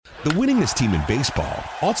The winningest team in baseball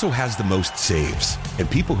also has the most saves, and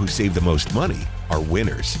people who save the most money are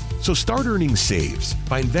winners. So start earning saves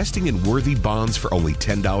by investing in worthy bonds for only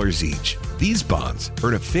 $10 each. These bonds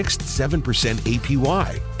earn a fixed 7%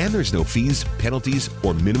 APY, and there's no fees, penalties,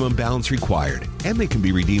 or minimum balance required, and they can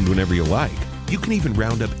be redeemed whenever you like. You can even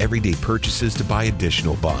round up everyday purchases to buy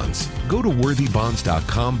additional bonds. Go to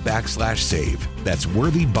worthybonds.com/save. That's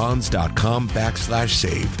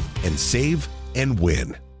worthybonds.com/save and save and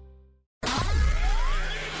win.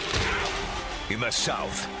 In the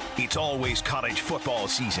South, it's always college football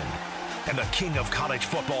season, and the king of college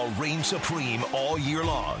football reigns supreme all year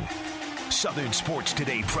long. Southern Sports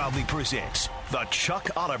Today proudly presents The Chuck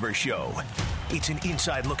Oliver Show. It's an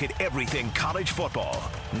inside look at everything college football.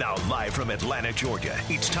 Now live from Atlanta, Georgia,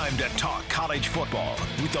 it's time to talk college football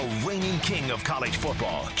with the reigning king of college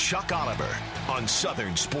football, Chuck Oliver, on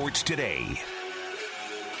Southern Sports Today.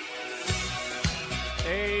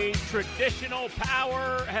 A traditional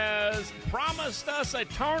power has promised us a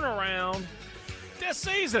turnaround this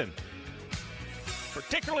season,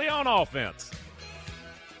 particularly on offense.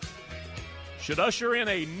 Should usher in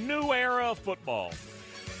a new era of football.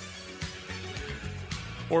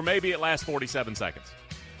 Or maybe it lasts 47 seconds.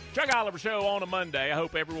 Chuck Oliver Show on a Monday. I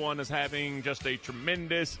hope everyone is having just a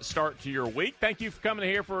tremendous start to your week. Thank you for coming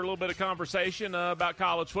here for a little bit of conversation about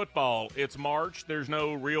college football. It's March. There's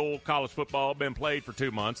no real college football been played for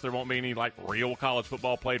 2 months. There won't be any real college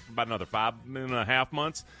football played for about another 5.5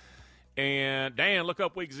 months. And Dan, look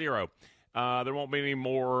up week 0. There won't be any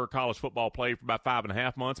more college football played for about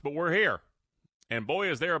 5.5 months, but we're here. And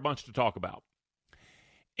boy, is there a bunch to talk about,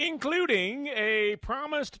 including a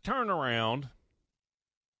promised turnaround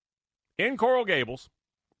in Coral Gables,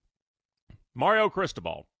 Mario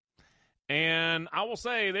Cristobal. And I will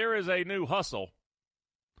say there is a new hustle.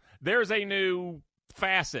 There's a new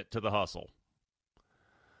facet to the hustle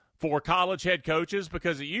for college head coaches,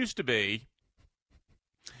 because it used to be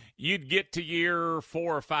you'd get to year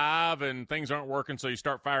 4 or 5 and things aren't working, so you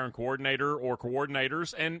start firing coordinator or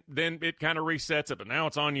coordinators, and then it kind of resets it, but now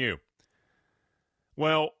it's on you.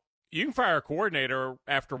 Well, you can fire a coordinator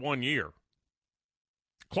after 1 year.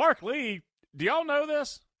 Clark Lee, do y'all know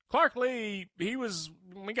this? Clark Lee, he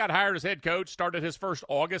got hired as head coach, started his first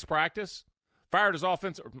August practice,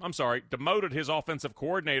 demoted his offensive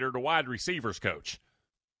coordinator to wide receivers coach.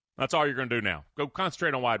 That's all you're going to do now. Go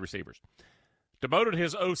concentrate on wide receivers. Demoted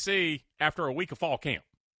his OC after a week of fall camp.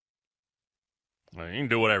 Well, you can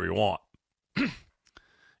do whatever you want.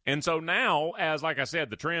 And so now, as like I said,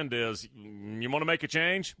 the trend is, you want to make a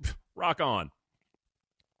change? Rock on.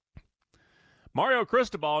 Mario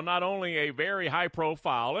Cristobal, not only a very high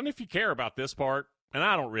profile, and if you care about this part, and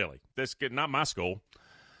I don't really, this kid, not my school,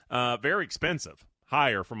 very expensive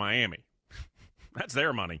hire for Miami. That's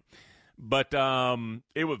their money. But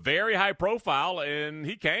it was very high profile, and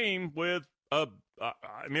he came with a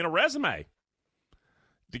resume.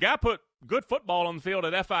 The guy put good football on the field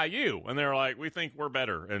at FIU, and they're like, we think we're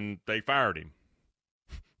better, and they fired him.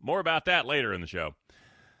 More about that later in the show.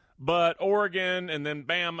 But Oregon, and then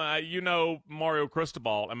bam, Mario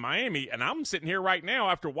Cristobal and Miami, and I'm sitting here right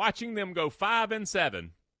now after watching them go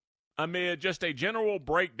 5-7 amid just a general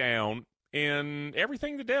breakdown in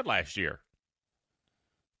everything they did last year.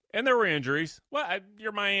 And there were injuries. Well,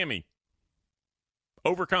 you're Miami.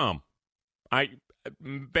 Overcome.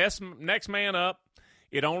 Next man up.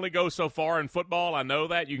 It only goes so far in football. I know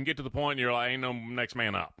that. You can get to the point and you're like, ain't no next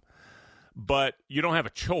man up. But you don't have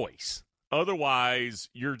a choice. Otherwise,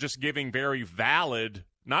 you're just giving very valid,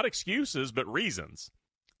 not excuses, but reasons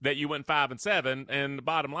that you went 5-7. And the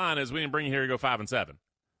bottom line is we didn't bring you here to go 5-7.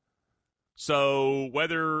 So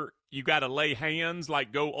whether you got to lay hands,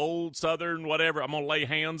 like go old Southern, whatever, I'm going to lay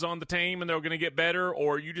hands on the team and they're going to get better,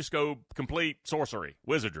 or you just go complete sorcery,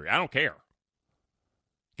 wizardry. I don't care.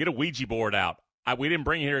 Get a Ouija board out. We didn't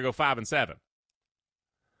bring you here to go 5-7.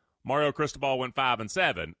 Mario Cristobal went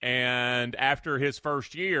 5-7. And after his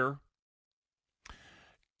first year,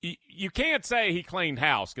 you can't say he cleaned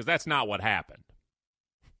house, because that's not what happened.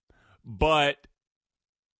 But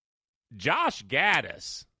Josh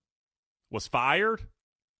Gaddis was fired,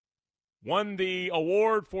 won the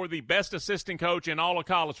award for the best assistant coach in all of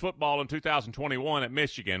college football in 2021 at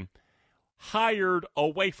Michigan, hired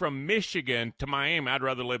away from Michigan to Miami. I'd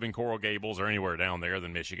rather live in Coral Gables or anywhere down there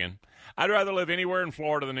than Michigan. I'd rather live anywhere in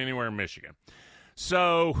Florida than anywhere in Michigan.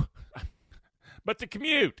 So, but the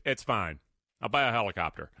commute, it's fine. I'll buy a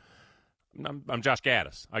helicopter. I'm Josh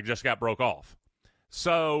Gaddis. I just got broke off.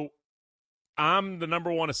 So I'm the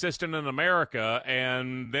number one assistant in America,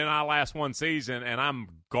 and then I last one season, and I'm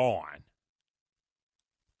gone.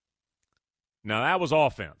 Now, that was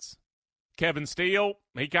offense. Kevin Steele,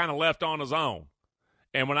 he kind of left on his own.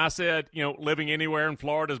 And when I said, living anywhere in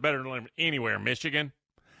Florida is better than living anywhere in Michigan,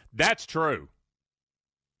 that's true.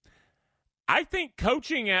 I think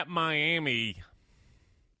coaching at Miami,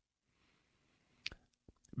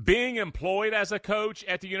 being employed as a coach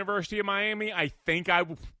at the University of Miami, I think I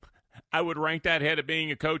would rank that ahead of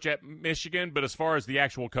being a coach at Michigan. But as far as the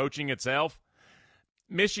actual coaching itself,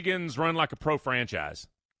 Michigan's run like a pro franchise.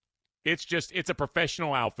 It's a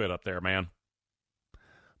professional outfit up there, man.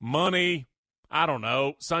 Money, I don't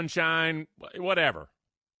know, sunshine, whatever.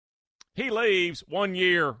 He leaves 1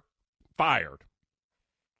 year fired.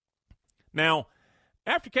 Now,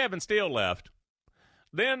 after Kevin Steele left,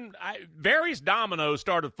 then various dominoes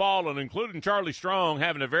started falling, including Charlie Strong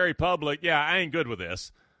having a very public, I ain't good with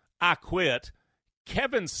this. I quit.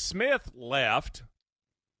 Kevin Smith left.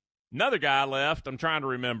 Another guy left. I'm trying to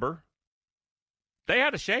remember. They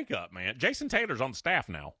had a shakeup, man. Jason Taylor's on the staff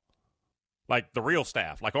now. Like the real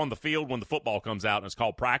staff. Like on the field when the football comes out and it's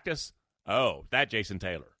called practice. Oh, that Jason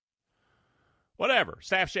Taylor. Whatever.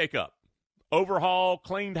 Staff shakeup. Overhaul,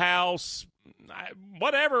 cleaned house,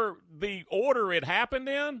 whatever the order it happened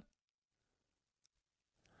in.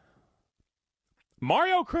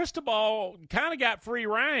 Mario Cristobal kind of got free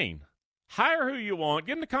reign. Hire who you want.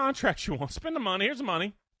 Get in the contracts you want. Spend the money. Here's the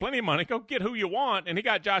money. Plenty of money. Go get who you want. And he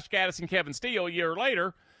got Josh Gaddis and Kevin Steele a year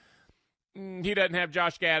later. He doesn't have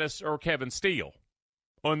Josh Gaddis or Kevin Steele.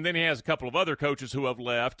 And then he has a couple of other coaches who have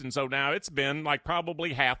left. And so now it's been like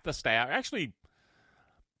probably half the staff. Actually,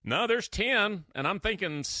 no, there's 10. And I'm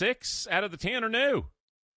thinking 6 out of the 10 are new.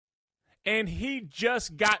 And he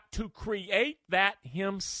just got to create that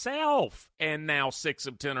himself. And now 6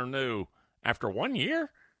 of 10 are new after 1 year.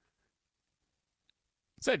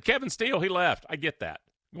 Said Kevin Steele, he left. I get that.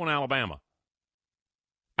 He won Alabama.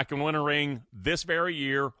 I can win a ring this very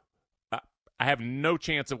year. I have no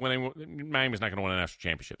chance of winning. Miami's not going to win a national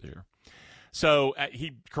championship this year. So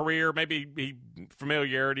maybe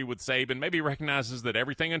familiarity with Saban, maybe he recognizes that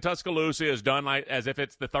everything in Tuscaloosa is done like as if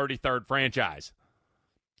it's the 33rd franchise.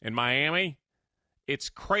 In Miami, it's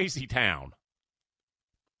crazy town.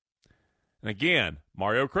 And again,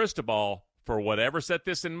 Mario Cristobal, for whatever set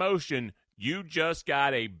this in motion, you just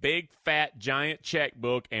got a big, fat, giant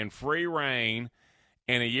checkbook and free reign.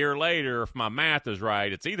 And a year later, if my math is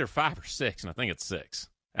right, it's either 5 or 6, and I think it's 6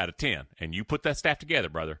 out of 10. And you put that staff together,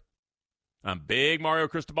 brother. I'm a big Mario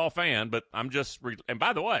Cristobal fan, but I'm just and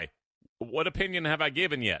by the way, what opinion have I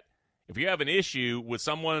given yet? If you have an issue with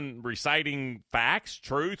someone reciting facts,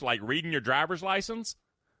 truth, like reading your driver's license,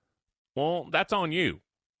 well, that's on you.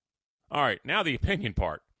 All right, now the opinion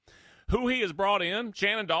part. Who he has brought in,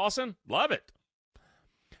 Shannon Dawson, love it.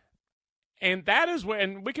 And that is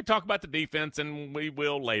when we could talk about the defense, and we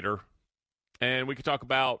will later. And we could talk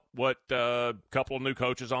about what a couple of new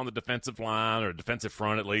coaches on the defensive line, or defensive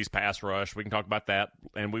front at least, pass rush. We can talk about that,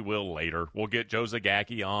 and we will later. We'll get Joe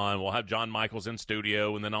Zagacki on. We'll have John Michaels in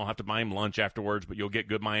studio, and then I'll have to buy him lunch afterwards, but you'll get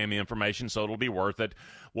good Miami information, so it'll be worth it.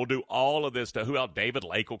 We'll do all of this stuff. Who else? David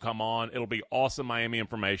Lake will come on. It'll be awesome Miami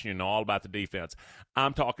information. You know all about the defense.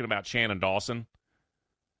 I'm talking about Shannon Dawson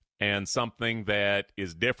and something that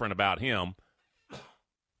is different about him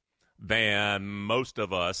than most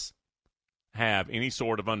of us have any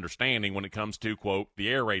sort of understanding when it comes to, quote, the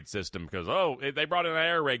air raid system. Because, they brought in an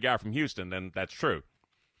air raid guy from Houston, and that's true.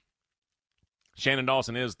 Shannon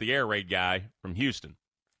Dawson is the air raid guy from Houston.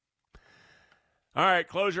 All right,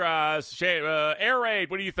 close your eyes. Air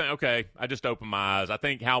raid, what do you think? Okay, I just opened my eyes. I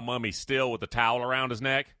think Hal Mummy's still with the towel around his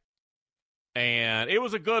neck. And it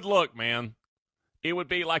was a good look, man. It would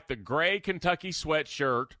be like the gray Kentucky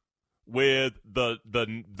sweatshirt with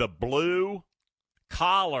the blue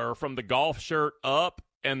collar from the golf shirt up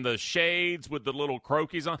and the shades with the little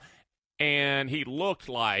croquis on. And he looked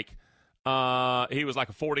like he was like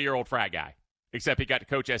a 40-year-old frat guy, except he got to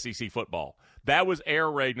coach SEC football. That was air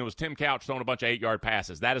raid, and it was Tim Couch throwing a bunch of 8-yard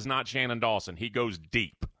passes. That is not Shannon Dawson. He goes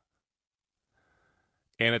deep.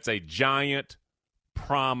 And it's a giant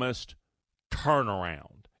promised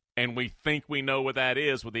turnaround. And we think we know what that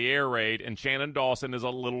is with the air raid, and Shannon Dawson is a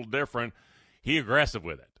little different. He aggressive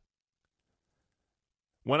with it.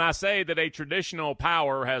 When I say that a traditional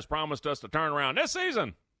power has promised us to turn around this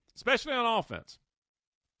season, especially on offense,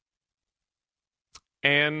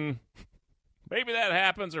 and maybe that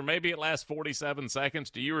happens, or maybe it lasts 47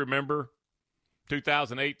 seconds. Do you remember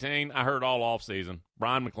 2018? I heard all offseason.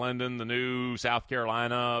 Brian McClendon, the new South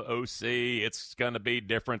Carolina OC, it's going to be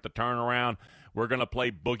different, the turnaround. We're going to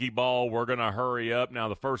play boogie ball. We're going to hurry up. Now,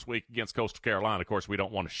 the first week against Coastal Carolina, of course, we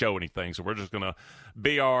don't want to show anything, so we're just going to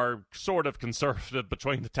be our sort of conservative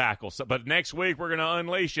between the tackles. But next week, we're going to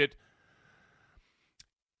unleash it.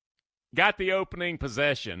 got the opening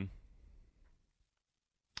possession.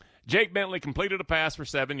 Jake Bentley completed a pass for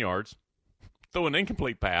 7 yards, threw an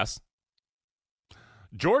incomplete pass.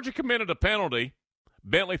 Georgia committed a penalty.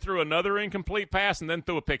 Bentley threw another incomplete pass and then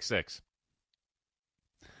threw a pick six.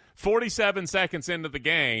 47 seconds into the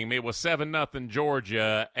game, it was 7-0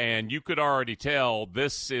 Georgia, and you could already tell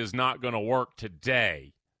this is not going to work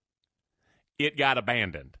today. It got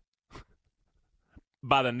abandoned.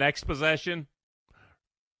 By the next possession,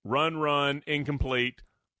 run, incomplete,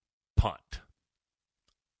 punt.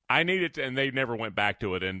 I needed to, and they never went back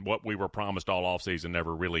to it, and what we were promised all offseason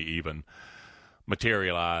never really even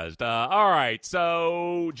materialized. All right,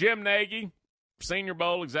 so Jim Nagy, Senior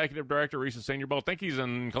Bowl, Executive Director, Reese's Senior Bowl. I think he's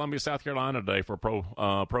in Columbia, South Carolina today for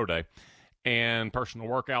a pro day and personal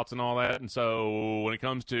workouts and all that. And so when it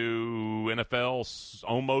comes to NFL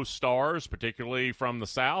almost stars, particularly from the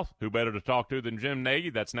South, who better to talk to than Jim Nagy?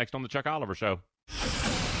 That's next on the Chuck Oliver Show.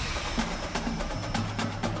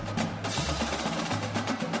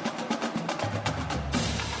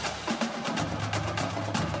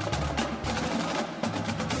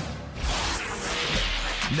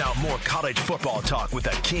 Now more college football talk with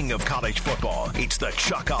the king of college football. It's the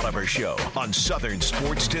Chuck Oliver Show on Southern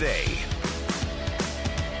Sports Today.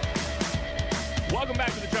 Welcome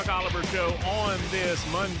back to the Chuck Oliver Show on this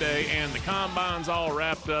Monday, and the Combine's all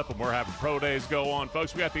wrapped up, and we're having pro days go on.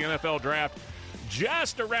 Folks, we got the NFL Draft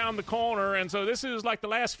just around the corner, and so this is like the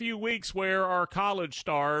last few weeks where our college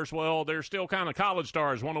stars, well, they're still kind of college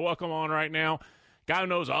stars, want to welcome on right now. Guy who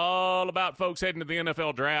knows all about folks heading to the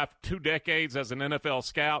NFL Draft, 2 decades as an NFL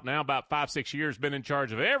scout, now about 5-6 years, been in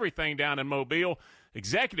charge of everything down in Mobile.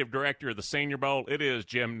 Executive Director of the Senior Bowl, it is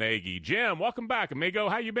Jim Nagy. Jim, welcome back, amigo.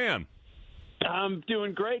 How you been? I'm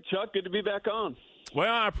doing great, Chuck. Good to be back on.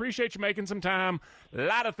 Well, I appreciate you making some time. A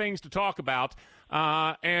lot of things to talk about.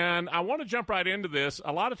 And I want to jump right into this.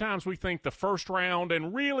 A lot of times we think the first round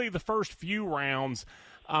and really the first few rounds,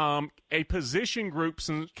 a position group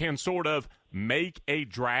can sort of make a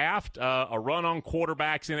draft, a run on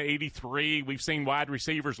quarterbacks in 83. We've seen wide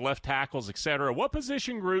receivers, left tackles, etc. What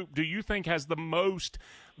position group do you think has the most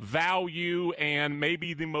value and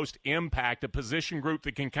maybe the most impact, a position group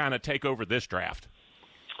that can kind of take over this draft?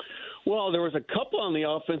 Well, there was a couple on the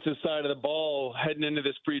offensive side of the ball heading into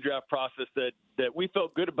this pre-draft process that we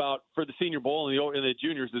felt good about for the Senior Bowl and the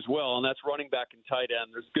juniors as well, and that's running back and tight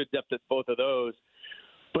end. There's good depth at both of those.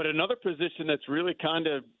 But another position that's really kind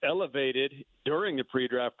of elevated during the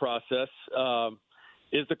pre-draft process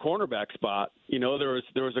is the cornerback spot. You know, there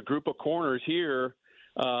was a group of corners here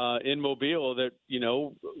in Mobile that, you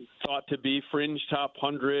know, thought to be fringe top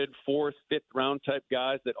 100, 4th, 5th round type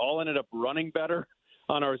guys that all ended up running better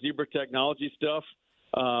on our Zebra Technology stuff.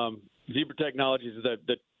 Zebra Technology is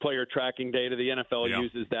the player tracking data. The NFL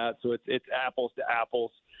uses that, so it's apples to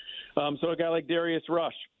apples. So a guy like Darius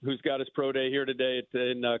Rush, who's got his pro day here today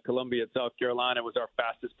in Columbia, South Carolina, was our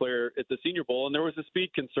fastest player at the Senior Bowl, and there was a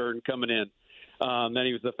speed concern coming in. Then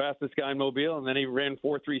he was the fastest guy in Mobile, and then he ran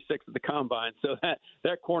 4.36 at the Combine. So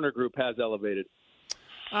that corner group has elevated.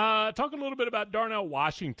 Talk a little bit about Darnell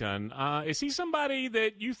Washington. Is he somebody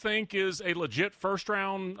that you think is a legit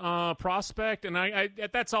first-round prospect? And I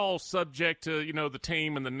that's all subject to, you know, the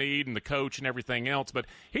team and the need and the coach and everything else. But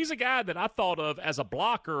he's a guy that I thought of as a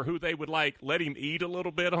blocker who they would, like, let him eat a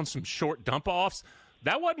little bit on some short dump-offs.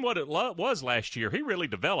 That wasn't what it was last year. He really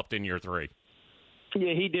developed in year 3.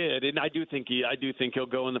 Yeah, he did. And I do think he'll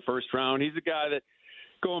go in the first round. He's a guy that,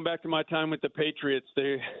 going back to my time with the Patriots,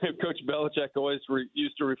 Coach Belichick always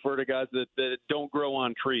used to refer to guys that don't grow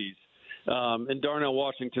on trees. And Darnell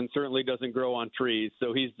Washington certainly doesn't grow on trees.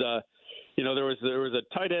 So he's, you know, there was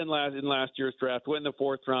a tight end in last year's draft, went in the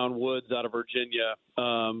 4th round, Woods out of Virginia,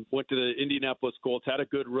 went to the Indianapolis Colts, had a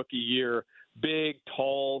good rookie year. Big,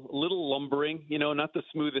 tall, a little lumbering, you know, not the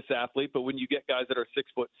smoothest athlete, but when you get guys that are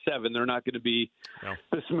 6'7", they're not going to be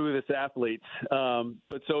the smoothest athletes.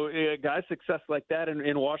 But so a guy's success like that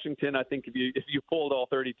in Washington, I think if you pulled all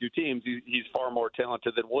 32 teams, he's far more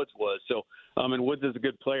talented than Woods was. So, and Woods is a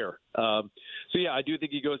good player. So yeah, I do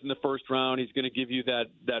think he goes in the first round. He's going to give you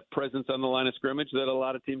that presence on the line of scrimmage that a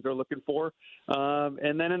lot of teams are looking for.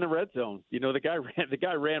 And then in the red zone, you know, the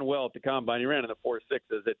guy ran well at the Combine. He ran in the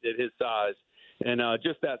 4.6s at his size. And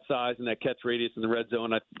just that size and that catch radius in the red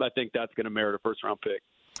zone, I think that's going to merit a first-round pick.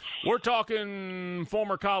 We're talking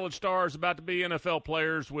former college stars about to be NFL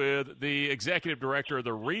players with the executive director of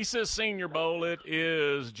the Reese's Senior Bowl. It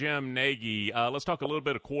is Jim Nagy. Let's talk a little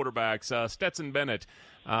bit of quarterbacks. Stetson Bennett,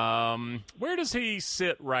 where does he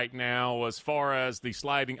sit right now as far as the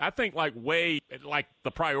sliding? I think like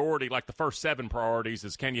the priority, like the first 7 priorities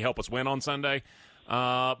is can you help us win on Sunday?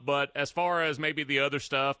 But as far as maybe the other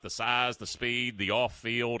stuff, the size, the speed, the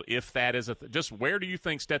off-field, if that is just where do you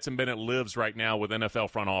think Stetson Bennett lives right now with NFL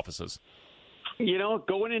front offices?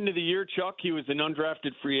 Going into the year, Chuck, he was an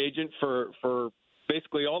undrafted free agent for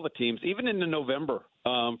basically all the teams, even into November.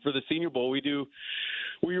 For the Senior Bowl, we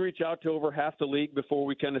reach out to over half the league before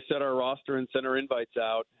we kind of set our roster and send our invites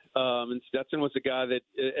out. And Stetson was a guy that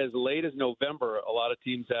as late as November, a lot of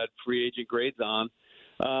teams had free agent grades on.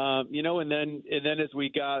 And then as we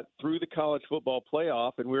got through the college football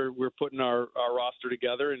playoff and we're putting our roster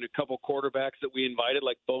together, and a couple quarterbacks that we invited,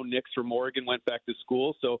 like Bo Nix from Oregon, went back to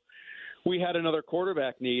school. So we had another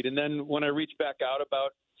quarterback need. And then when I reached back out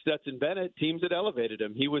about Stetson Bennett, teams had elevated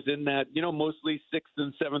him. He was in that, mostly 6th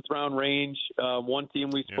and 7th round range. One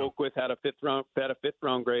team we spoke with had a fifth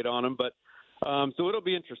round grade on him. But so it'll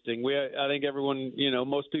be interesting. I think everyone,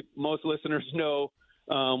 most listeners know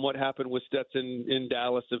what happened with Stetson in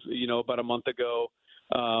Dallas, about a month ago,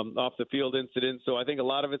 off the field incident. So I think a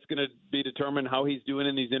lot of it's going to be determined how he's doing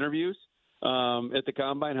in these interviews at the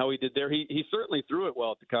Combine, how he did there. He certainly threw it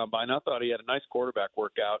well at the Combine. I thought he had a nice quarterback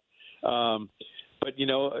workout. But,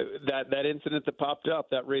 that incident that popped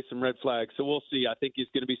up, that raised some red flags. So we'll see. I think he's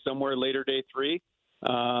going to be somewhere later day 3.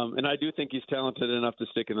 And I do think he's talented enough to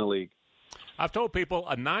stick in the league. I've told people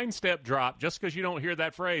a 9-step drop, just because you don't hear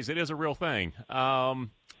that phrase, it is a real thing.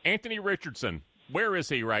 Anthony Richardson, where is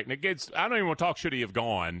he right? And I don't even want to talk should he have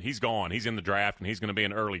gone. He's gone. He's in the draft, and he's going to be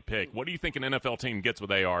an early pick. What do you think an NFL team gets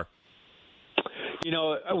with AR?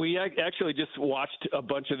 We actually just watched a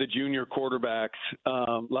bunch of the junior quarterbacks,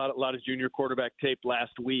 a lot of junior quarterback tape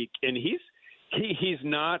last week, and he's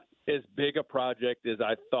not as big a project as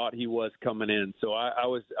I thought he was coming in. So I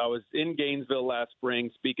was in Gainesville last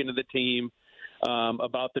spring speaking to the team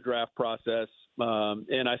about the draft process,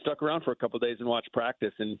 and I stuck around for a couple of days and watched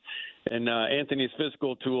practice. And Anthony's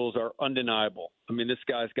physical tools are undeniable. I mean, this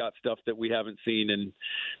guy's got stuff that we haven't seen in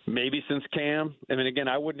maybe since Cam. I mean, again,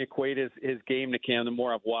 I wouldn't equate his game to Cam the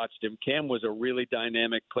more I've watched him. Cam was a really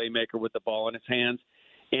dynamic playmaker with the ball in his hands.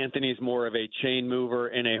 Anthony's more of a chain mover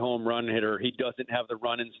and a home run hitter. He doesn't have the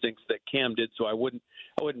run instincts that Cam did, so I wouldn't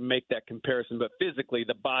make that comparison. But physically,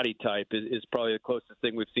 the body type is probably the closest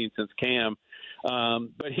thing we've seen since Cam.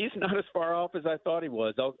 But he's not as far off as I thought he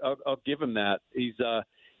was. I'll give him that. He's a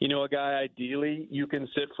guy ideally you can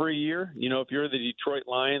sit for a year. If you're the Detroit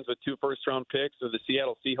Lions with 2 first-round picks or the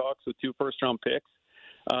Seattle Seahawks with 2 first-round picks,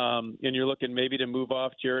 and you're looking maybe to move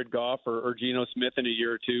off Jared Goff or Geno Smith in a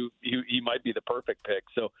year or two, he might be the perfect pick.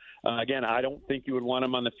 So, again, I don't think you would want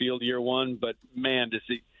him on the field year 1, but, man, to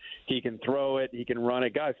see he can throw it, he can run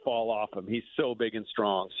it. Guys fall off him. He's so big and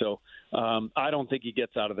strong. So I don't think he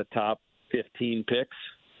gets out of the top 15 picks.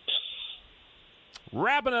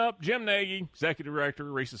 Wrapping up, Jim Nagy, Executive Director,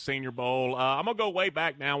 Reese's Senior Bowl. I'm going to go way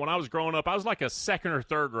back now. When I was growing up, I was like a 2nd or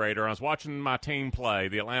 3rd grader. I was watching my team play,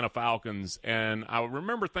 the Atlanta Falcons, and I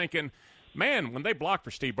remember thinking, man, when they block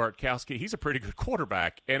for Steve Bartkowski, he's a pretty good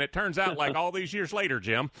quarterback. And it turns out, like all these years later,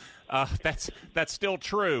 Jim, that's still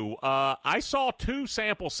true. I saw 2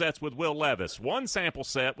 sample sets with Will Levis. One sample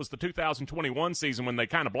set was the 2021 season when they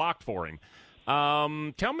kind of blocked for him.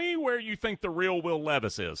 Tell me where you think the real Will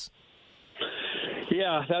Levis is.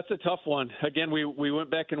 Yeah, that's a tough one. Again, we went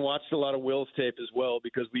back and watched a lot of Will's tape as well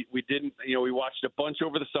because we didn't, we watched a bunch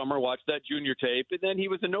over the summer, watched that junior tape, and then he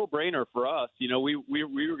was a no-brainer for us. We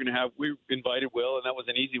invited Will, and that was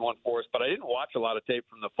an easy one for us, but I didn't watch a lot of tape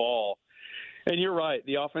from the fall. And you're right,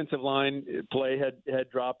 the offensive line play had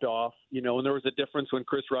dropped off, and there was a difference when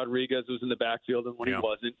Chris Rodriguez was in the backfield and when he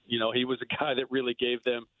wasn't. He was a guy that really gave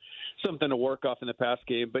them something to work off in the pass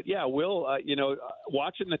game. But yeah, Will,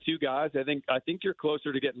 watching the 2 guys, I think you're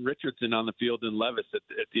closer to getting Richardson on the field than Levis at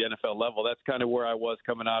the NFL level. That's kind of where I was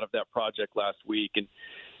coming out of that project last week. And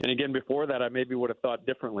again, before that, I maybe would have thought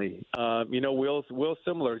differently. Will's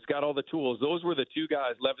similar. He's got all the tools. Those were the 2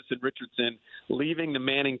 guys, Levis and Richardson, leaving the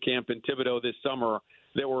Manning camp in Thibodeau this summer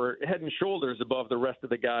that were head and shoulders above the rest of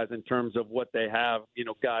the guys in terms of what they have,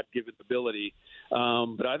 God-given ability.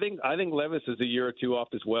 But I think Levis is a year or 2 off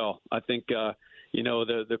as well. I think,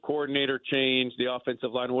 the coordinator change, the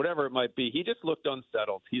offensive line, whatever it might be, he just looked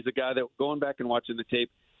unsettled. He's a guy that, going back and watching the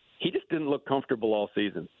tape, he just didn't look comfortable all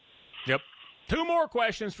season. Yep. 2 more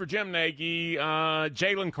questions for Jim Nagy.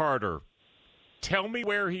 Jalen Carter. Tell me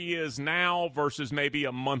where he is now versus maybe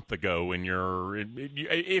a month ago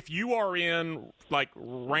if you are in like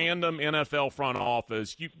random NFL front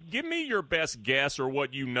office, give me your best guess or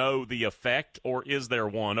what the effect, or is there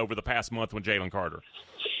one over the past month with Jalen Carter?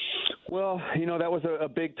 Well, that was a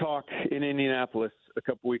big talk in Indianapolis a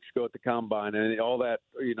couple weeks ago at the Combine, and all that,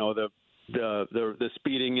 the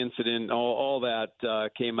speeding incident, all that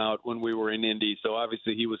came out when we were in Indy. So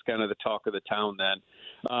obviously he was kind of the talk of the town then.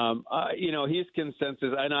 His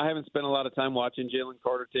consensus, and I haven't spent a lot of time watching Jalen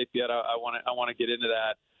Carter tape yet. I want to get into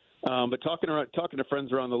that. But talking to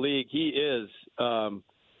friends around the league, he is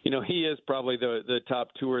probably the top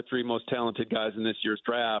 2 or 3 most talented guys in this year's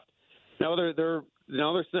draft. Now there's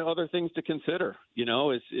other things to consider. You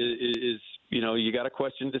got to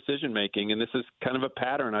question decision making, and this is kind of a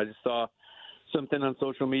pattern. I just saw something on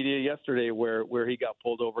social media yesterday where he got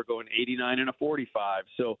pulled over going 89 and a 45.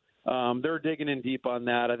 So they're digging in deep on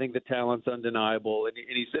that. I think the talent's undeniable, and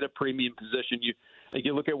he's at a premium position.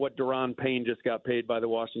 You look at what Daron Payne just got paid by the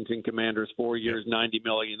Washington Commanders, 4 years, $90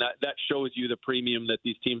 million. That shows you the premium that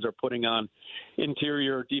these teams are putting on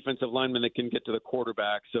interior defensive linemen that can get to the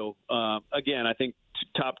quarterback. So again, I think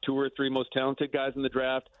top 2 or 3 most talented guys in the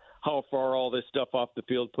draft. How far all this stuff off the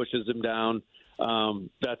field pushes him down,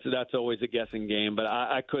 that's always a guessing game. But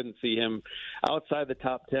I couldn't see him outside the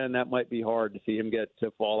top 10. That might be hard to see him get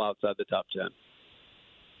to fall outside the top 10.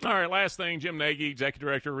 All right, last thing, Jim Nagy, Executive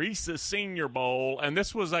Director, Reese's Senior Bowl, and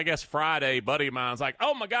this was, I guess, Friday. Buddy of mine's like,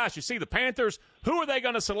 oh, my gosh, you see the Panthers? Who are they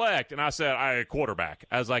going to select? And I said, quarterback.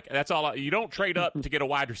 I was like, that's all. You don't trade up to get a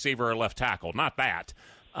wide receiver or left tackle, not that.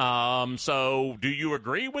 So do you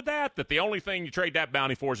agree with that the only thing you trade that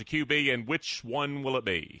bounty for is a QB, and which one will it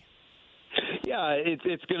be? Yeah,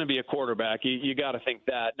 it's going to be a quarterback. You got to think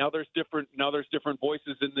that. Now there's different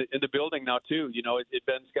voices in the building now too.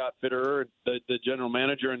 Ben Scott Fitterer, the general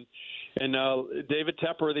manager, and David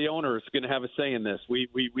Tepper, the owner, is going to have a say in this. We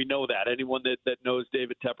know that. Anyone that knows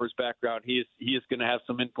David Tepper's background, he is going to have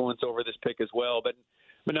some influence over this pick as well. But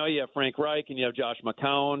now you have Frank Reich and you have Josh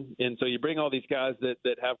McCown, and so you bring all these guys that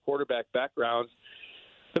have quarterback backgrounds.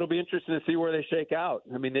 It'll be interesting to see where they shake out.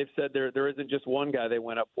 I mean, they've said there isn't just one guy they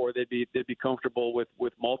went up for. They'd be comfortable with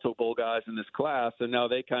multiple guys in this class, and now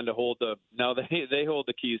they kind of hold they hold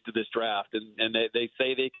the keys to this draft, and they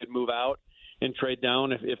say they could move out and trade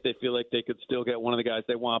down if they feel like they could still get one of the guys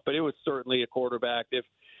they want. But it was certainly a quarterback. They've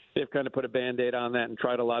kind of put a Band-Aid on that and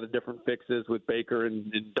tried a lot of different fixes with Baker and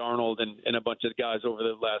Darnold and a bunch of guys over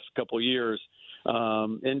the last couple of years.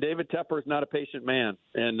 And David Tepper is not a patient man.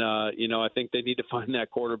 And, I think they need to find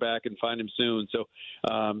that quarterback and find him soon. So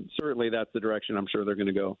certainly that's the direction I'm sure they're going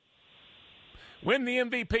to go. Win the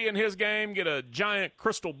MVP in his game, get a giant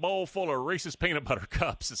crystal bowl full of Reese's Peanut Butter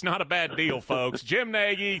Cups. It's not a bad deal, folks. Jim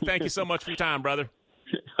Nagy, thank you so much for your time, brother.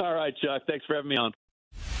 All right, Chuck. Thanks for having me on.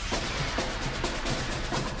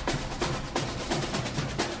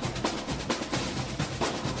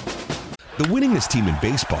 The winningest team in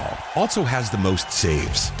baseball also has the most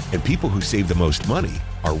saves, and people who save the most money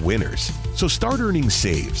are winners. So start earning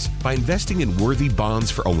saves by investing in worthy bonds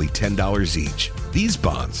for only $10 each. These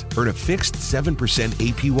bonds earn a fixed 7%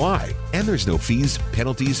 APY, and there's no fees,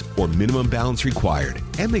 penalties, or minimum balance required,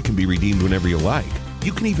 and they can be redeemed whenever you like.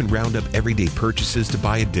 You can even round up everyday purchases to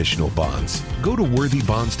buy additional bonds. Go to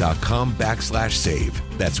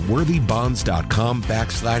worthybonds.com/save. That's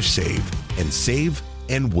worthybonds.com/save and save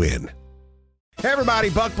and win. Hey everybody,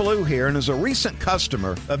 Buck Bellew here, and as a recent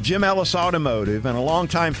customer of Jim Ellis Automotive and a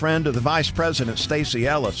longtime friend of the Vice President, Stacy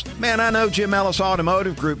Ellis, man, I know Jim Ellis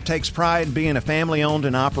Automotive Group takes pride in being a family-owned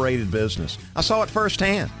and operated business. I saw it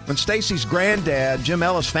firsthand. When Stacy's granddad, Jim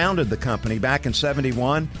Ellis, founded the company back in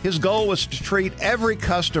 '71, his goal was to treat every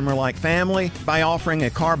customer like family by offering a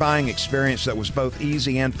car buying experience that was both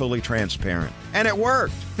easy and fully transparent. And it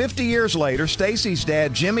worked. 50 years later, Stacy's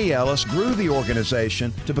dad, Jimmy Ellis, grew the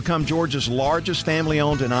organization to become Georgia's largest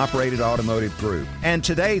family-owned and operated automotive group. And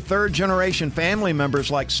today, third-generation family members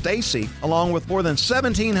like Stacy, along with more than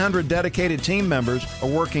 1,700 dedicated team members, are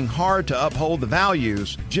working hard to uphold the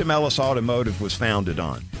values Jim Ellis Automotive was founded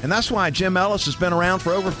on. And that's why Jim Ellis has been around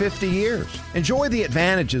for over 50 years. Enjoy the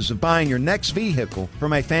advantages of buying your next vehicle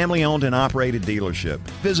from a family-owned and operated dealership.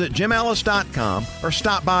 Visit JimEllis.com or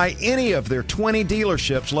stop by any of their 20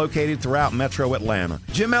 dealerships located throughout Metro Atlanta.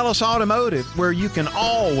 Jim Ellis Automotive, where you can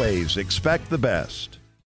always expect the best.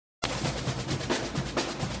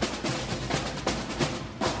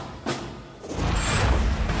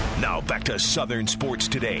 Now back to Southern Sports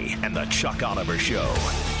Today and the Chuck Oliver Show.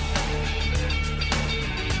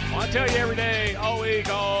 Well, I tell you every day, all week,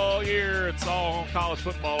 all year, it's all college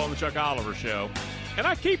football on the Chuck Oliver Show. And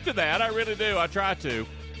I keep to that. I really do. I try to.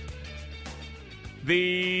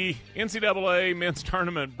 The NCAA men's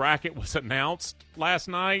tournament bracket was announced last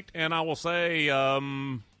night, and I will say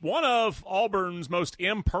one of Auburn's most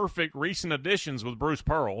imperfect recent additions with Bruce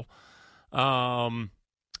Pearl. All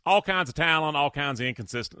kinds of talent, all kinds of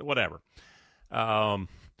inconsistent, whatever.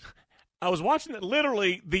 I was watching it.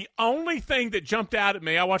 Literally, the only thing that jumped out at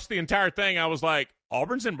me, I watched the entire thing. I was like,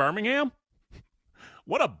 Auburn's in Birmingham?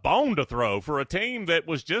 What a bone to throw for a team that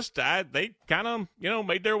was just, they kind of,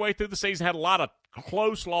 made their way through the season, had a lot of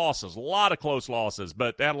close losses,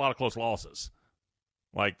 but they had a lot of close losses.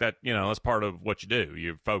 Like that, that's part of what you do.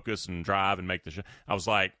 You focus and drive and make the shot. I was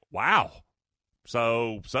like, wow.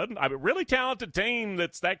 So, really talented team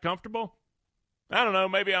that's that comfortable. I don't know.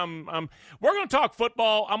 Maybe we're going to talk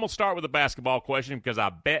football. I'm going to start with a basketball question because I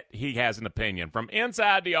bet he has an opinion. From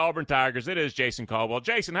inside the Auburn Tigers, it is Jason Caldwell.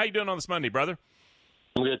 Jason, how you doing on this Monday, brother?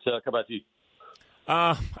 I'm good, Chuck. How about you?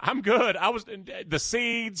 I'm good. I was the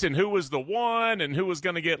seeds and who was the one and who was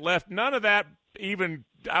going to get left. None of that even.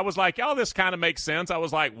 I was like, oh, this kind of makes sense. I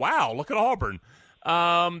was like, wow, look at Auburn.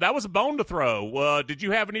 That was a bone to throw. Did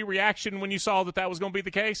you have any reaction when you saw that was going to be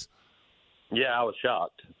the case? Yeah, I was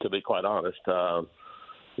shocked, to be quite honest. I've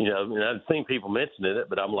seen people mentioning it,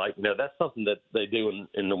 but I'm like, that's something that they do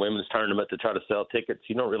in the women's tournament to try to sell tickets.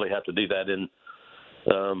 You don't really have to do that in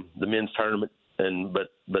the men's tournament. But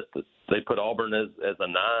they put Auburn as a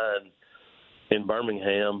 9 in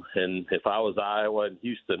Birmingham, and if I was Iowa and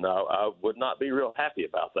Houston, I would not be real happy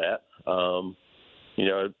about that.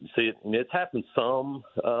 It's happened some,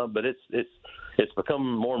 but it's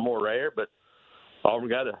become more and more rare. But Auburn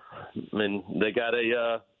they got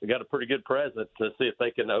a pretty good present to see if they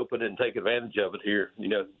can open it and take advantage of it here,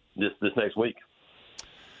 this next week.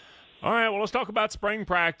 All right, well, let's talk about spring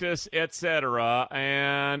practice, et cetera.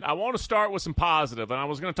 And I want to start with some positive. And I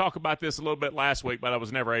was going to talk about this a little bit last week, but I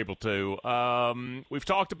was never able to. We've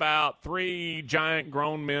talked about 3 giant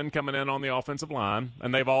grown men coming in on the offensive line,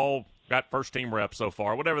 and they've all got first-team reps so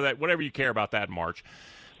far, whatever you care about that in March.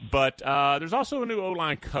 But there's also a new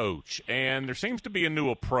O-line coach, and there seems to be a new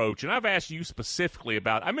approach. And I've asked you specifically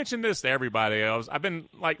about – I mentioned this to everybody else. I've been,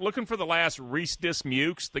 looking for the last Reese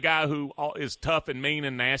Dismukes, the guy who is tough and mean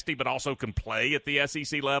and nasty but also can play at the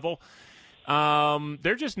SEC level.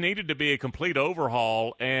 There just needed to be a complete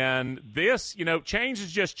overhaul. And this, change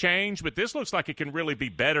is just change, but this looks like it can really be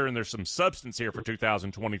better, and there's some substance here for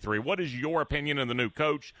 2023. What is your opinion of the new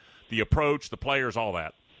coach, the approach, the players, all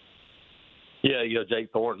that? Yeah,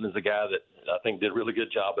 Jake Thornton is a guy that I think did a really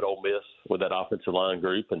good job at Ole Miss with that offensive line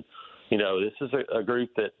group. And, this is a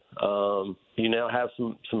group that you now have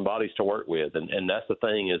some bodies to work with. And that's the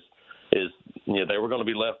thing is they were going to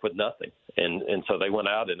be left with nothing. And so they went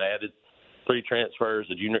out and added 3 transfers,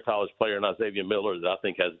 a junior college player, and Isaiah Miller that I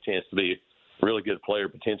think has a chance to be a really good player,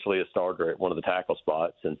 potentially a starter at one of the tackle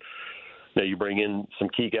spots. And, you bring in some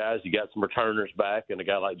key guys. You got some returners back and a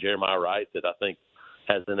guy like Jeremiah Wright that I think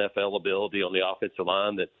has NFL ability on the offensive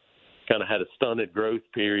line that kind of had a stunted growth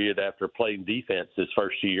period after playing defense his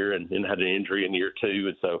first year and then had an injury in year 2.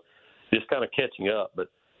 And so just kind of catching up. But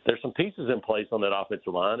there's some pieces in place on that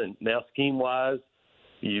offensive line. And now scheme-wise,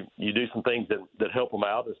 you do some things that help them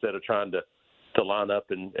out instead of trying to line up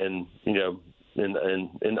and in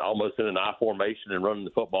almost in an I formation and running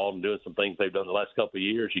the football and doing some things they've done the last couple of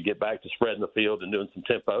years. You get back to spreading the field and doing some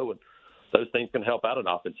tempo, and those things can help out an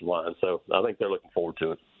offensive line. So I think they're looking forward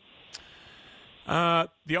to it.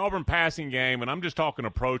 The Auburn passing game, and I'm just talking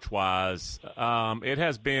approach-wise, it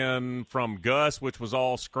has been from Gus, which was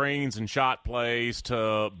all screens and shot plays,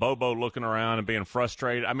 to Bobo looking around and being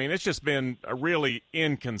frustrated. I mean, it's just been a really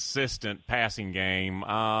inconsistent passing game.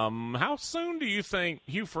 How soon do you think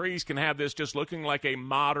Hugh Freeze can have this just looking like a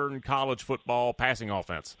modern college football passing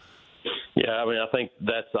offense? Yeah, I think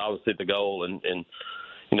that's obviously the goal, and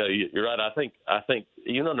you're right. I think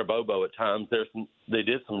even under Bobo at times, they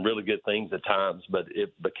did some really good things at times, but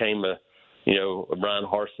it became a Brian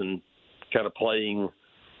Harsin kind of playing,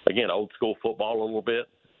 again, old school football a little bit,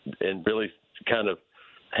 and really kind of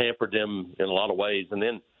hampered them in a lot of ways. And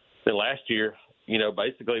then last year,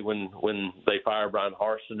 basically when they fired Brian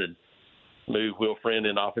Harsin and moved Will Friend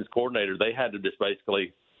in offense coordinator, they had to just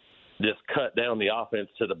cut down the offense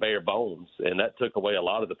to the bare bones, and that took away a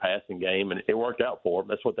lot of the passing game, and it worked out for them.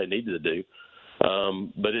 That's what they needed to do.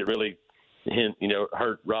 But it really,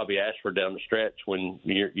 hurt Robbie Ashford down the stretch when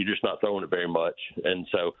you're just not throwing it very much. And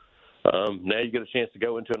so now you get a chance to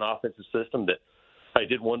go into an offensive system that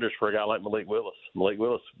did wonders for a guy like Malik Willis. Malik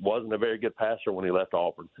Willis wasn't a very good passer when he left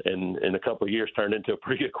Auburn, and in a couple of years turned into a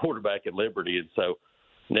pretty good quarterback at Liberty. And so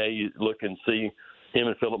now you look and see him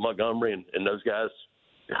and Philip Montgomery and those guys,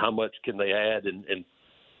 how much can they add and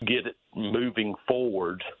get it moving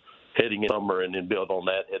forward heading in summer and then build on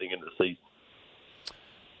that heading into the season.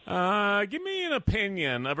 Give me an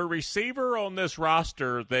opinion of a receiver on this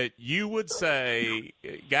roster that you would say,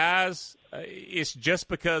 guys, it's just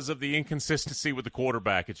because of the inconsistency with the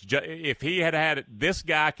quarterback. It's just, if he had it, this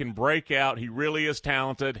guy can break out. He really is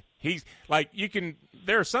talented. He's like,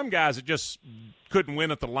 there are some guys that just couldn't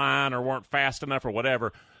win at the line or weren't fast enough or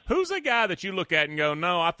whatever. Who's a guy that you look at and go,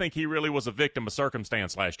 no, I think he really was a victim of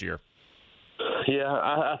circumstance last year? Yeah,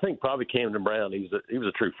 I think probably Camden Brown. He was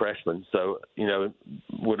a true freshman, so it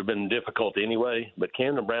would have been difficult anyway. But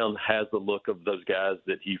Camden Brown has the look of those guys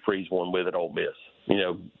that Hugh Freeze won with at Ole Miss.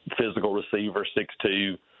 Physical receiver,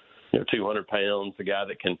 6'2", 200 pounds, a guy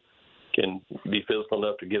that can be physical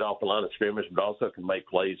enough to get off the line of scrimmage, but also can make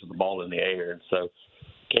plays with the ball in the air. And so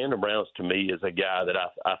Camden Brown, to me, is a guy that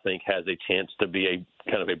I think has a chance to be a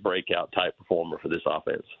kind of a breakout type performer for this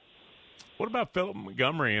offense. What about Philip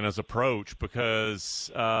Montgomery and his approach? Because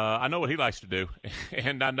I know what he likes to do,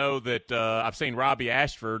 and I know that I've seen Robbie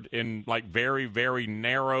Ashford in like very, very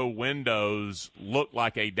narrow windows look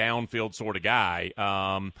like a downfield sort of guy.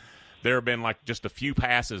 There have been like just a few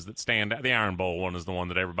passes that stand out. The Iron Bowl one is the one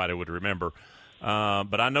that everybody would remember.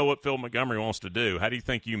 But I know what Phil Montgomery wants to do. How do you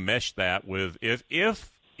think you mesh that with if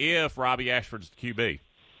Robbie Ashford's the QB?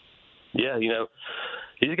 Yeah,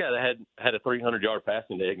 he's a guy that had a 300-yard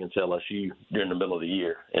passing day against LSU during the middle of the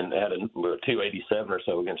year and had a 287 or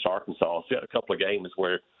so against Arkansas. So he had a couple of games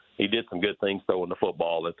where he did some good things throwing the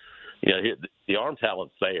football. And, the arm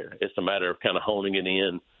talent's there. It's a matter of kind of honing it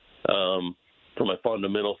in from a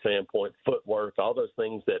fundamental standpoint, footwork, all those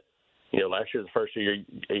things that, last year, the first year,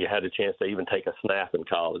 you had a chance to even take a snap in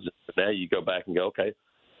college. But now you go back and go, okay,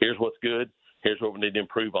 here's what's good. Here's what we need to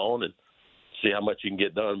improve on and see how much you can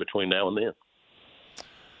get done between now and then.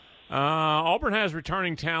 Auburn has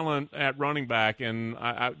returning talent at running back, and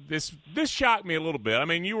this shocked me a little bit. I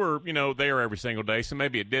mean, you were there every single day, so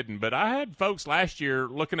maybe it didn't. But I had folks last year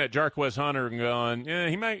looking at Jarquez Hunter and going,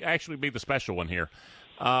 he may actually be the special one here.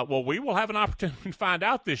 Well, we will have an opportunity to find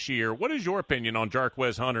out this year. What is your opinion on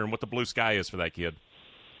Jarquez Hunter and what the blue sky is for that kid?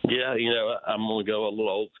 Yeah, I'm going to go a little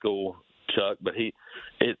old school, Chuck, but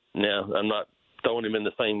now I'm not throwing him in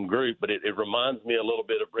the same group, but it reminds me a little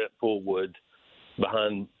bit of Brent Fullwood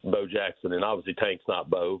behind Bo Jackson, and obviously Tank's not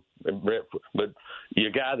Bo, but you're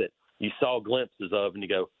a guy that you saw glimpses of, and you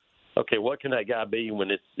go, okay, what can that guy be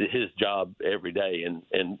when it's his job every day?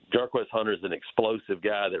 And Jarquez Hunter is an explosive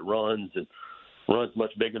guy that runs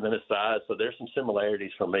much bigger than his size, so there's some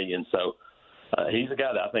similarities for me, and so he's a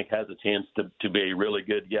guy that I think has a chance to be a really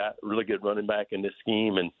good guy, really good running back in this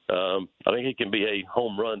scheme, and I think he can be a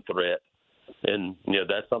home run threat, and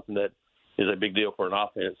that's something that is a big deal for an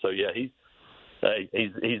offense. So yeah, he's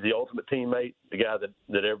the ultimate teammate, the guy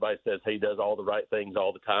that everybody says he does all the right things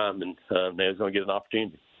all the time, and now he's going to get an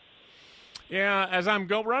opportunity. Yeah, as I'm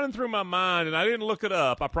running through my mind, and I didn't look it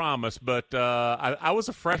up, I promise, but I was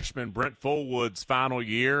a freshman Brent Fullwood's final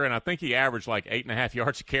year, and I think he averaged like 8.5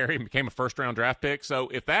 yards a carry and became a first-round draft pick. So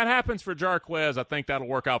if that happens for Jarquez, I think that'll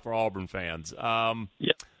work out for Auburn fans. Last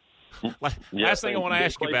thing I want to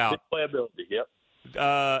ask you about. Playability, yep.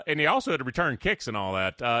 And he also had to return kicks and all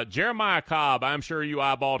that. Jeremiah Cobb, I'm sure you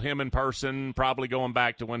eyeballed him in person, probably going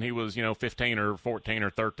back to when he was, 15 or 14 or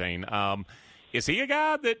 13. Is he a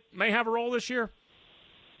guy that may have a role this year?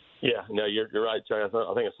 Yeah, no, you're right, Chuck.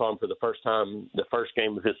 I think I saw him for the first time, the first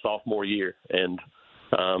game of his sophomore year, and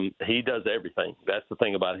he does everything. That's the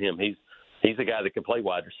thing about him. He's a guy that can play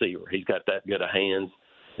wide receiver. He's got that good of hands,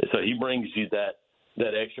 so he brings you that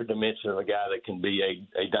extra dimension of a guy that can be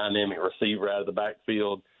a dynamic receiver out of the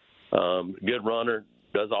backfield, good runner,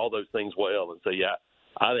 does all those things well. And so, yeah,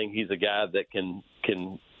 I think he's a guy that can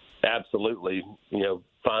absolutely,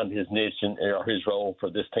 find his niche or his role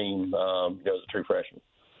for this team as a true freshman.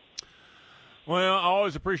 Well, I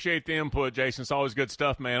always appreciate the input, Jason. It's always good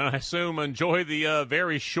stuff, man. I assume enjoy the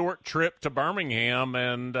very short trip to Birmingham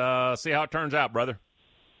and see how it turns out, brother.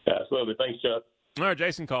 Absolutely. Thanks, Chuck. All right,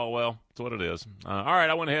 Jason Caldwell. That's what it is. All right,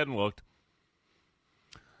 I went ahead and looked.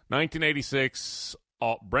 1986,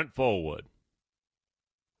 Brent Fullwood.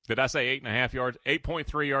 Did I say 8.5 yards?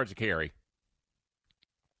 8.3 yards a carry.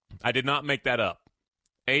 I did not make that up.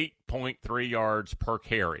 8.3 yards per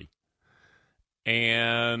carry.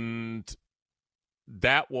 And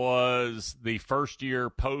that was the first year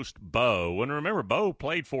post-Bo. And remember, Bo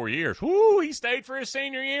played 4 years. Woo, he stayed for his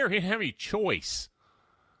senior year. He didn't have any choice.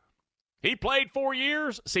 He played 4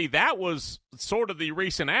 years. See, that was sort of the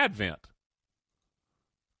recent advent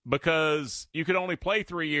because you could only play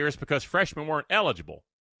 3 years because freshmen weren't eligible.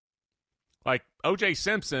 Like O.J.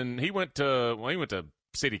 Simpson, he went to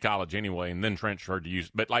City College anyway and then transferred to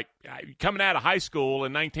use. But like coming out of high school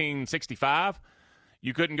in 1965,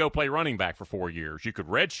 you couldn't go play running back for 4 years. You could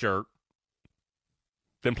redshirt,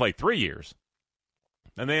 then play 3 years.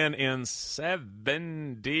 And then in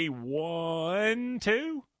 71,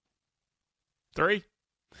 2, 3,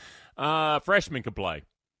 freshmen could play.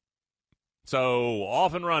 So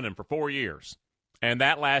off and running for 4 years. And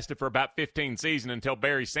that lasted for about 15 seasons until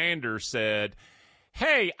Barry Sanders said,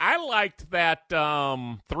 hey, I liked that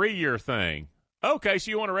 3-year thing. Okay,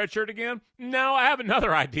 so you want a redshirt again? No, I have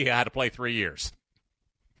another idea how to play 3 years.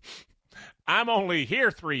 I'm only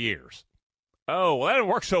here 3 years. Oh, well, that didn't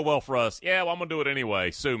work so well for us. Yeah, well, I'm going to do it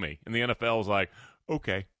anyway. Sue me. And the NFL was like,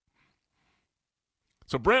 okay.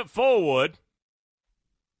 So Brent Fullwood,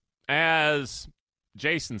 as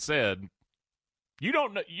Jason said, you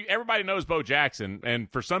don't know. Everybody knows Bo Jackson, and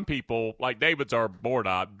for some people, like David's our board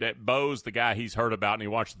op, Bo's the guy he's heard about, and he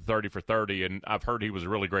watched the 30 for 30, and I've heard he was a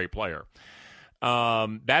really great player.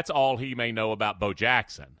 That's all he may know about Bo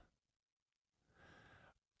Jackson.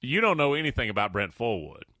 You don't know anything about Brent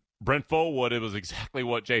Fullwood. Brent Fullwood, it was exactly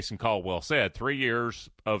what Jason Caldwell said. 3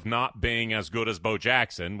 years of not being as good as Bo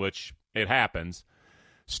Jackson, which it happens.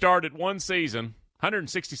 Started one season,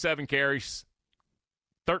 167 carries,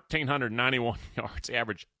 1,391 yards,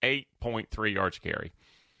 average 8.3 yards a carry.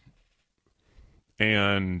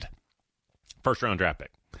 And first-round draft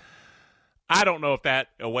pick. I don't know if that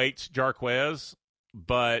awaits Jarquez,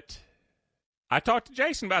 but I talked to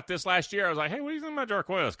Jason about this last year. I was like, hey, what do you think about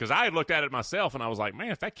Jarquez? Because I had looked at it myself, and I was like,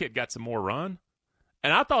 man, if that kid got some more run.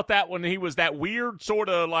 And I thought that when he was that weird sort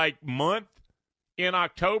of like month in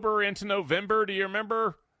October into November, do you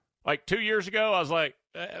remember? Like 2 years ago, I was like,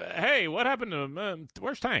 hey, what happened to him?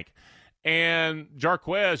 Where's Tank? And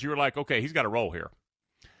Jarquez, you were like, okay, he's got a role here.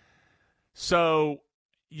 So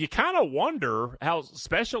you kind of wonder how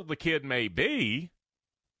special the kid may be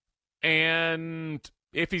and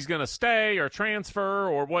if he's going to stay or transfer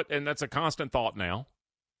or what. And that's a constant thought now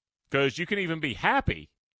because you can even be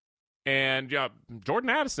happy. And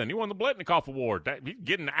Jordan Addison, he won the Blitnikoff Award. He's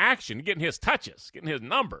getting action, getting his touches, getting his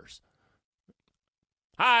numbers.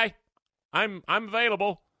 Hi, I'm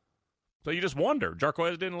available. So you just wonder.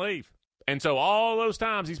 Jarquez didn't leave. And so all those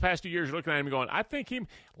times these past 2 years, you're looking at him going, I think him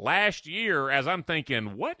last year, as I'm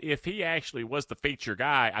thinking, what if he actually was the feature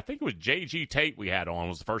guy? I think it was J.G. Tate we had on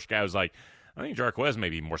was the first guy who was like, I think Jarquez may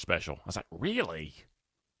be more special. I was like, really?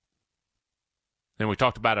 Then we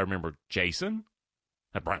talked about, I remember, Jason.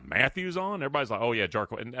 Had Brian Matthews on. Everybody's like, oh, yeah,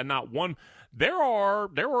 Jarquez. And not one. There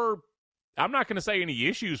were, I'm not going to say any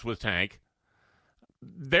issues with Tank.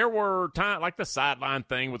 There were times, like the sideline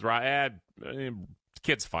thing with Ryan,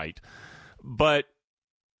 kids fight. But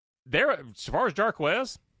there, as far as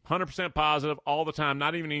Jarquez, 100% positive all the time,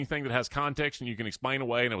 not even anything that has context and you can explain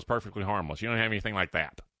away, and it was perfectly harmless. You don't have anything like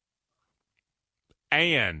that.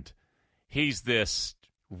 And he's this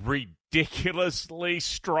ridiculously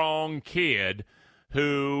strong kid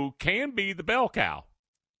who can be the bell cow.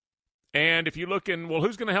 And if you look in, well,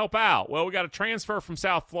 who's going to help out? Well, we got a transfer from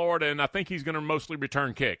South Florida, and I think he's going to mostly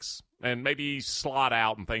return kicks and maybe slot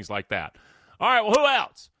out and things like that. All right, well, who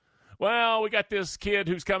else? Well, we got this kid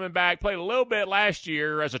who's coming back, played a little bit last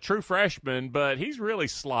year as a true freshman, but he's really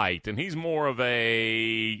slight, and he's more of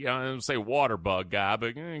a, I don't say water bug guy,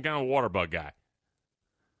 but kind of a water bug guy.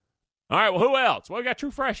 All right, well, who else? Well, we got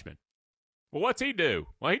true freshman. Well, what's he do?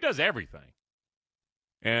 Well, he does everything.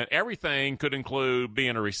 And everything could include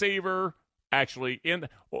being a receiver, actually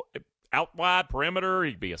out wide, perimeter.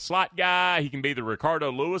 He could be a slot guy. He can be the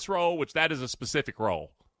Ricardo Lewis role, which that is a specific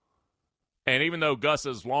role. And even though Gus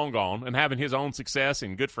is long gone and having his own success,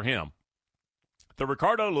 and good for him, the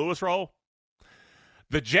Ricardo Lewis role,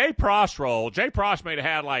 the Jay Prosh role, Jay Prosh may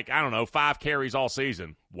have had 5 carries all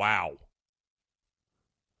season. Wow.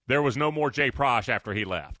 There was no more Jay Prosh after he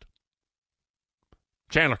left.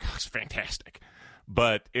 Chandler Cox, fantastic.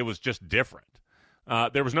 But it was just different.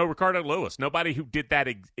 There was no Ricardo Lewis. Nobody who did that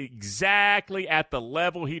exactly at the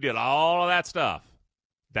level he did all of that stuff.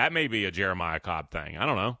 That may be a Jeremiah Cobb thing. I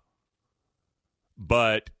don't know.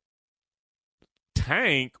 But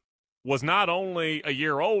Tank was not only a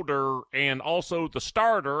year older and also the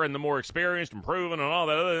starter and the more experienced and proven and all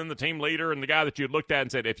that, other than the team leader and the guy that you looked at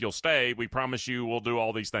and said, if you'll stay, we promise you we'll do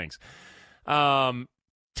all these things.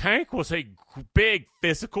 Tank was a big,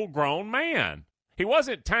 physical, grown man. He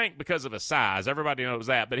wasn't Tank because of his size. Everybody knows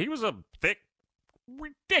that. But he was a thick,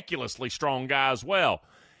 ridiculously strong guy as well.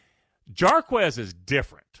 Jarquez is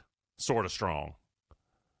different, sort of strong.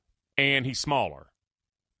 And he's smaller.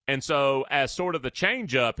 And so as sort of the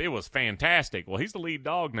change-up, it was fantastic. Well, he's the lead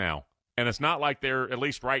dog now. And it's not like they're, at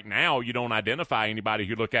least right now, you don't identify anybody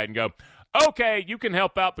who look at and go, okay, you can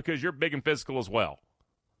help out because you're big and physical as well.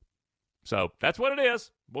 So that's what it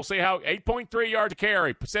is. We'll see how 8.3 yards a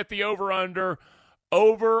carry. Set the over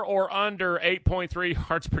or under 8.3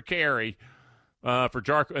 yards per carry for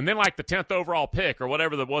Jarko. And then like the 10th overall pick or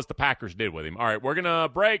whatever that was the Packers did with him. All right, we're going to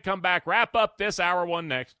break, come back, wrap up this hour one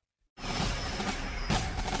next.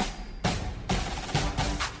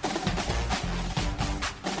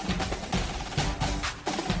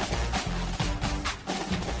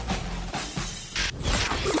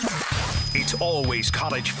 It's always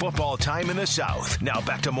college football time in the South. Now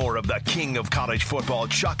back to more of the king of college football,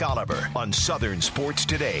 Chuck Oliver, on Southern Sports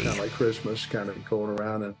Today. Kind of like Christmas, kind of going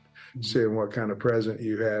around and seeing what kind of present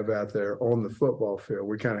you have out there on the football field.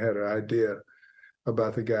 We kind of had an idea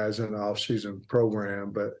about the guys in the off-season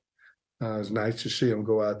program, but it was nice to see them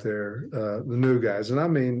go out there, the new guys. And I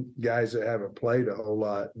mean guys that haven't played a whole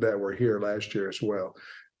lot that were here last year as well.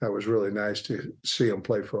 That was really nice to see them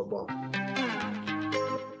play football.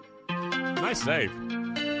 Nice save.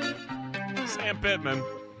 Sam Pittman,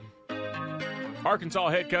 Arkansas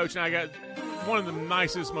head coach, and I got one of the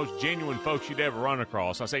nicest, most genuine folks you'd ever run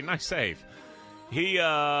across. I say, nice save. He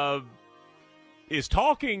is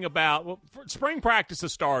talking about, spring practice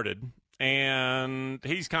has started, and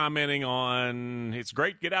he's commenting on it's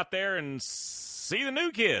great to get out there and see the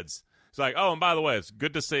new kids. It's like, oh, and by the way, it's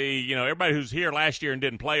good to see, everybody who's here last year and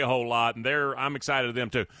didn't play a whole lot, and I'm excited of them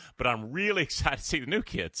too. But I'm really excited to see the new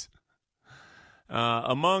kids.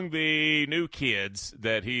 Among the new kids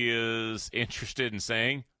that he is interested in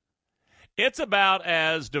saying, it's about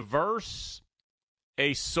as diverse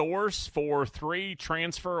a source for 3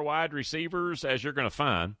 transfer wide receivers as you're going to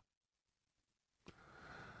find.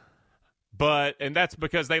 And that's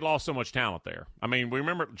because they lost so much talent there. I mean, we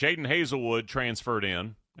remember Jaden Hazelwood transferred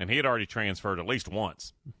in, and he had already transferred at least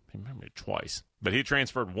once. Maybe twice, but he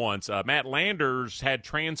transferred once. Matt Landers had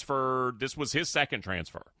transferred. This was his second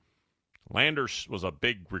transfer. Landers was a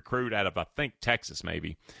big recruit out of, I think, Texas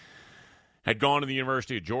maybe. Had gone to the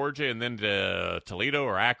University of Georgia and then to Toledo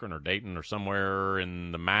or Akron or Dayton or somewhere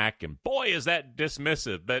in the MAC. And boy, is that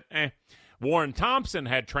dismissive. But Warren Thompson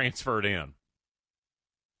had transferred in.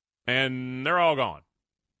 And they're all gone.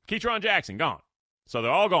 Keytron Jackson, gone. So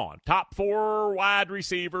they're all gone. Top 4 wide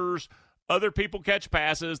receivers. Other people catch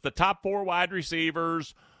passes. The top 4 wide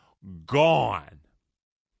receivers, gone.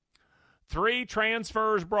 3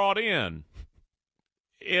 transfers brought in.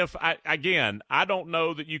 I don't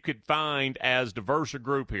know that you could find as diverse a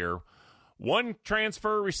group here. 1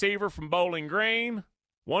 transfer receiver from Bowling Green,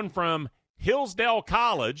 1 from Hillsdale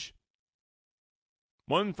College,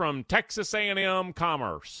 1 from Texas A&M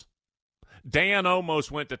Commerce. Dan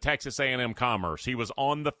almost went to Texas A&M Commerce. He was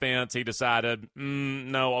on the fence. He decided,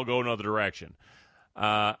 no, I'll go another direction.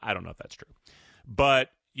 I don't know if that's true.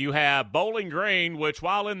 But you have Bowling Green, which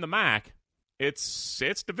while in the MAC,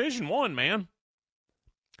 it's Division I, man.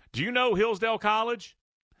 Do you know Hillsdale College?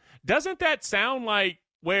 Doesn't that sound like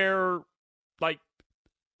where,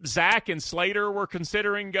 Zach and Slater were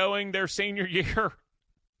considering going their senior year?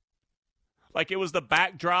 Like it was the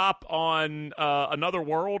backdrop on Another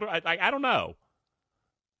World? I don't know.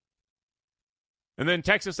 And then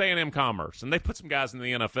Texas A&M Commerce. And they put some guys in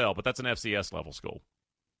the NFL, but that's an FCS level school.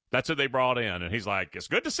 That's who they brought in. And he's like, it's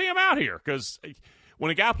good to see him out here because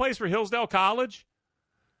when a guy plays for Hillsdale College,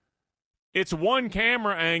 it's 1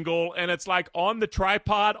 camera angle, and it's like on the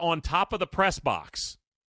tripod on top of the press box.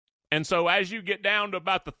 And so as you get down to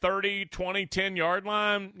about the 30, 20, 10-yard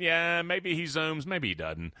line, yeah, maybe he zooms, maybe he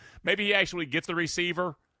doesn't. Maybe he actually gets the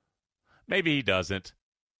receiver. Maybe he doesn't.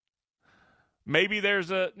 Maybe there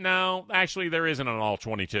isn't an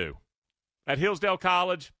all-22. At Hillsdale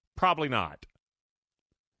College, probably not.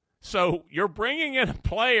 So you're bringing in a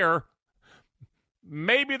player,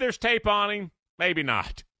 maybe there's tape on him, maybe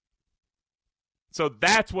not. So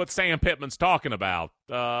that's what Sam Pittman's talking about.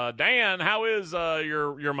 Dan, how is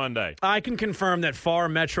your Monday? I can confirm that far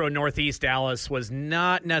Metro Northeast Dallas was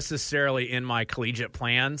not necessarily in my collegiate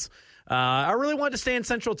plans. I really wanted to stay in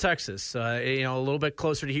Central Texas, a little bit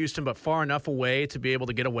closer to Houston, but far enough away to be able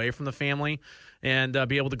to get away from the family and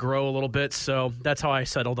be able to grow a little bit. So that's how I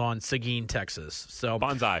settled on Seguin, Texas. So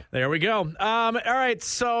Bonsai. There we go. All right,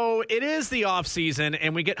 so it is the off season,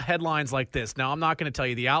 and we get headlines like this. Now, I'm not going to tell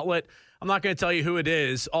you the outlet. I'm not going to tell you who it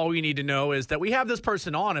is. All you need to know is that we have this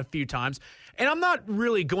person on a few times, and I'm not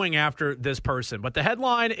really going after this person. But the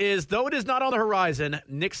headline is, though it is not on the horizon,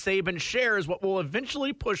 Nick Saban shares what will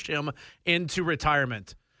eventually push him into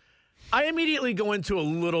retirement. I immediately go into a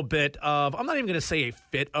little bit of, I'm not even going to say a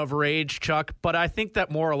fit of rage, Chuck, but I think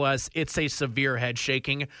that more or less it's a severe head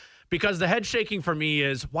shaking, because the head shaking for me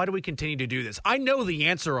is, why do we continue to do this? I know the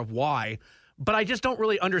answer of why, but I just don't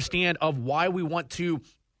really understand of why we want to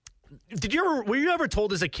were you ever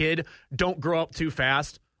told as a kid, don't grow up too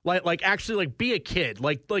fast? Like actually be a kid.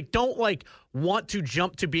 Like don't want to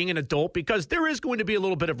jump to being an adult, because there is going to be a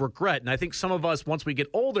little bit of regret. And I think some of us, once we get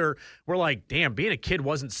older, we're like, damn, being a kid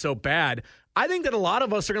wasn't so bad. I think that a lot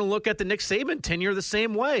of us are going to look at the Nick Saban tenure the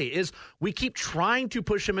same way. Is we keep trying to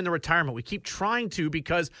push him into retirement. We keep trying to,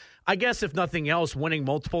 because I guess if nothing else, winning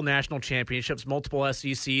multiple national championships, multiple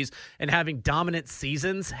SECs, and having dominant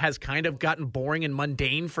seasons has kind of gotten boring and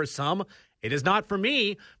mundane for some. It is not for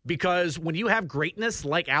me, because when you have greatness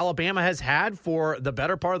like Alabama has had for the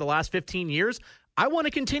better part of the last 15 years, I want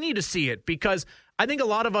to continue to see it, because I think a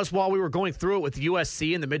lot of us, while we were going through it with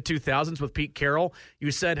USC in the mid-2000s with Pete Carroll, you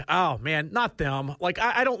said, oh, man, not them.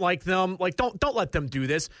 I don't like them. Don't let them do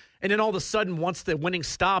this. And then all of a sudden, once the winning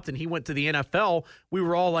stopped and he went to the NFL, we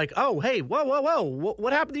were all like, oh, hey, whoa.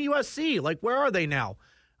 What happened to USC? Where are they now?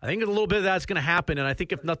 I think a little bit of that's going to happen. And I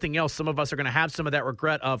think if nothing else, some of us are going to have some of that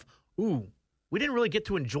regret of, ooh, we didn't really get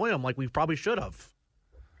to enjoy them like we probably should have.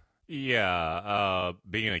 Yeah,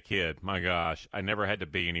 being a kid, my gosh, I never had to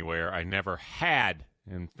be anywhere. I never had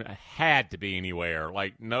to be anywhere.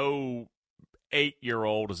 No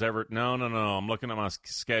 8-year-old has ever. No. I'm looking at my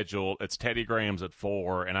schedule. It's Teddy Graham's at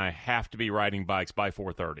 4, and I have to be riding bikes by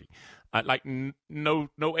 4:30. No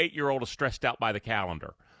 8-year-old is stressed out by the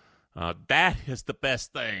calendar. That is the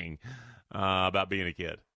best thing about being a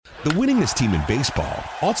kid. The winningest team in baseball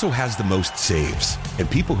also has the most saves, and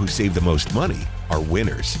people who save the most money are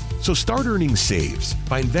winners. So start earning saves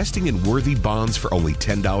by investing in worthy bonds for only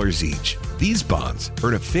 $10 each. These bonds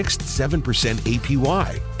earn a fixed 7%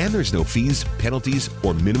 APY, and there's no fees, penalties,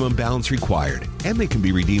 or minimum balance required, and they can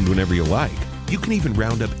be redeemed whenever you like. You can even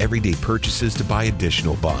round up everyday purchases to buy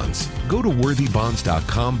additional bonds. Go to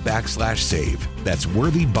worthybonds.com/save. That's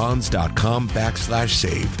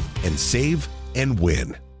worthybonds.com/save, and save and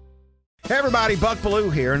win. Hey everybody, Buck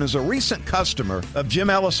Bellew here, and as a recent customer of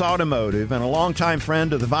Jim Ellis Automotive and a longtime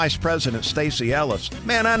friend of the Vice President, Stacey Ellis,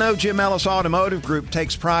 man, I know Jim Ellis Automotive Group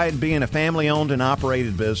takes pride in being a family-owned and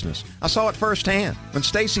operated business. I saw it firsthand. When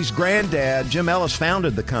Stacey's granddad, Jim Ellis,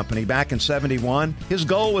 founded the company back in '71, his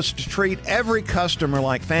goal was to treat every customer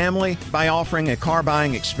like family by offering a car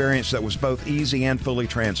buying experience that was both easy and fully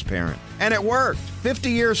transparent. And it worked.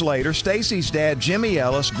 50 years later, Stacey's dad, Jimmy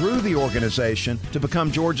Ellis, grew the organization to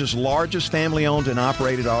become Georgia's largest family-owned and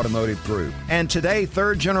operated automotive group. And today,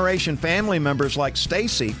 third-generation family members like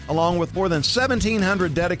Stacey, along with more than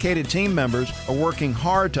 1,700 dedicated team members, are working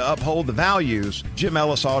hard to uphold the values Jim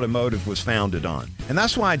Ellis Automotive was founded on. And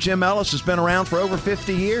that's why Jim Ellis has been around for over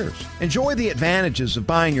 50 years. Enjoy the advantages of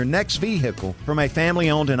buying your next vehicle from a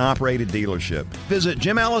family-owned and operated dealership. Visit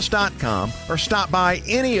JimEllis.com or stop by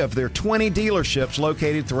any of their 20 dealerships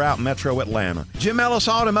located throughout Metro Atlanta. Jim Ellis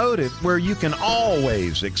Automotive, where you can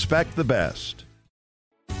always expect the best.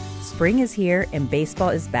 Spring is here and baseball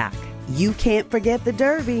is back. You can't forget the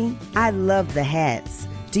Derby. I love the hats.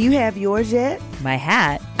 Do you have yours yet? My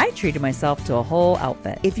hat? I treated myself to a whole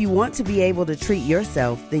outfit. If you want to be able to treat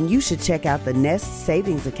yourself, then you should check out the Nest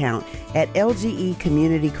Savings Account at LGE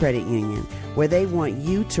Community Credit Union, where they want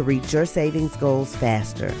you to reach your savings goals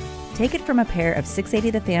faster. Take it from a pair of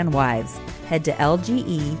 680 The Fan wives. Head to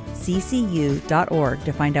lgeccu.org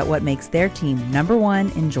to find out what makes their team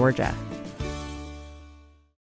 #1 in Georgia.